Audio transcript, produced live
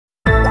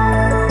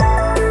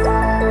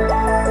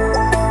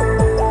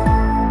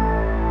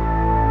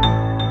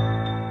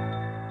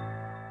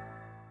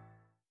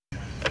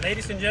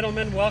ladies and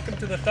gentlemen, welcome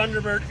to the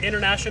Thunderbird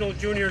International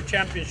Junior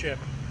Championship.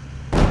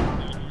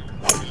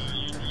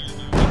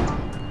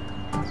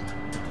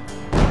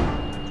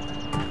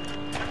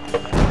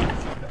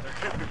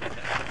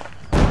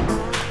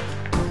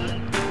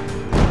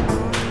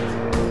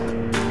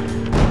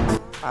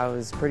 I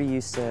was pretty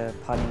used to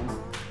putting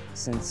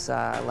since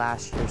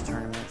last year's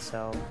tournament,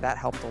 so that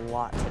helped a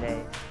lot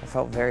today. I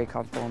felt very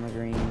comfortable in the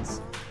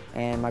greens,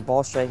 and my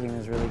ball striking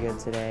was really good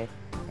today.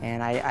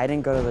 And I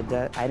didn't go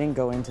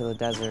into the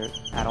desert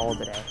at all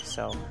today,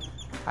 so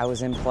I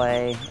was in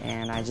play,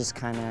 and I just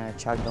kind of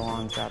chugged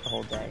along throughout the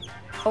whole day.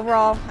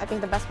 Overall, I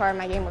think the best part of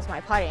my game was my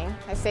putting.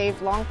 I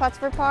saved long putts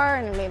for par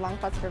and made long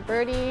putts for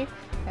birdie,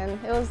 and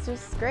it was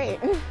just great.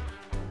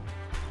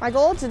 My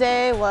goal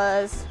today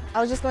was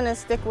I was just going to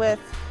stick with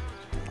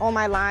all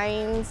my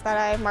lines that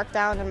I marked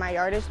down in my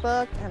yardage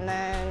book, and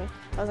then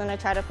I was going to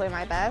try to play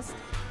my best.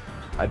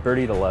 I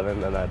birdied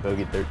 11 and I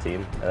bogeyed 13,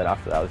 and then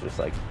after that I was just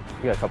like,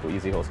 we got a couple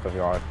easy holes coming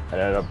on,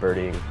 and I ended up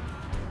birdieing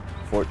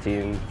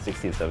 14,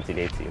 16, 17,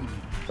 18.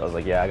 So I was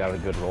like, yeah, I got a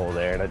good roll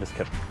there, and I just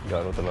kept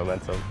going with the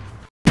momentum.